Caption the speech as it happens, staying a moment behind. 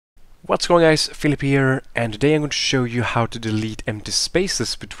What's going on, guys? Philip here, and today I'm going to show you how to delete empty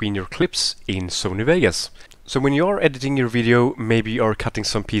spaces between your clips in Sony Vegas. So when you are editing your video, maybe you are cutting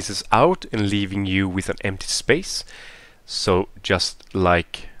some pieces out and leaving you with an empty space. So just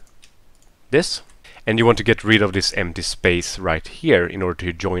like this. And you want to get rid of this empty space right here in order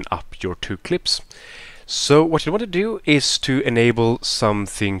to join up your two clips. So what you want to do is to enable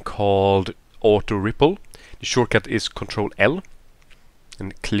something called auto ripple. The shortcut is Ctrl L.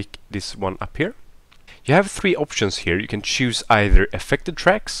 And click this one up here. You have three options here. You can choose either affected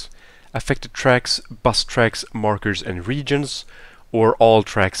tracks, bus tracks, markers and regions, or all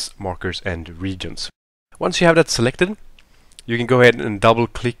tracks, markers and regions. Once you have that selected, you can go ahead and double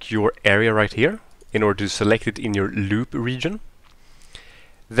click your area right here in order to select it in your loop region.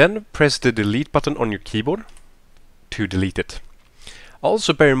 Then press the delete button on your keyboard to delete it.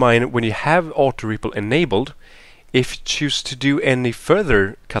 Also bear in mind, when you have auto ripple enabled, if you choose to do any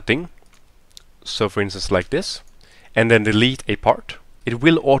further cutting, so for instance like this, and then delete a part, it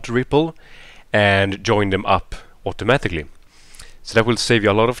will auto ripple and join them up automatically. So that will save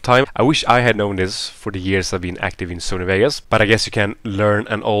you a lot of time. I wish I had known this for the years I've been active in Sony Vegas, but I guess you can learn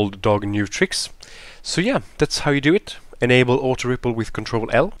an old dog new tricks. So yeah, that's how you do it. Enable auto ripple with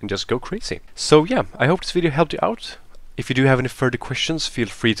Ctrl L and just go crazy. So yeah, I hope this video helped you out. If you do have any further questions, feel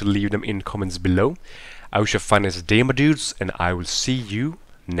free to leave them in comments below. I wish you a fun day, my dudes, and I will see you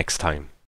next time.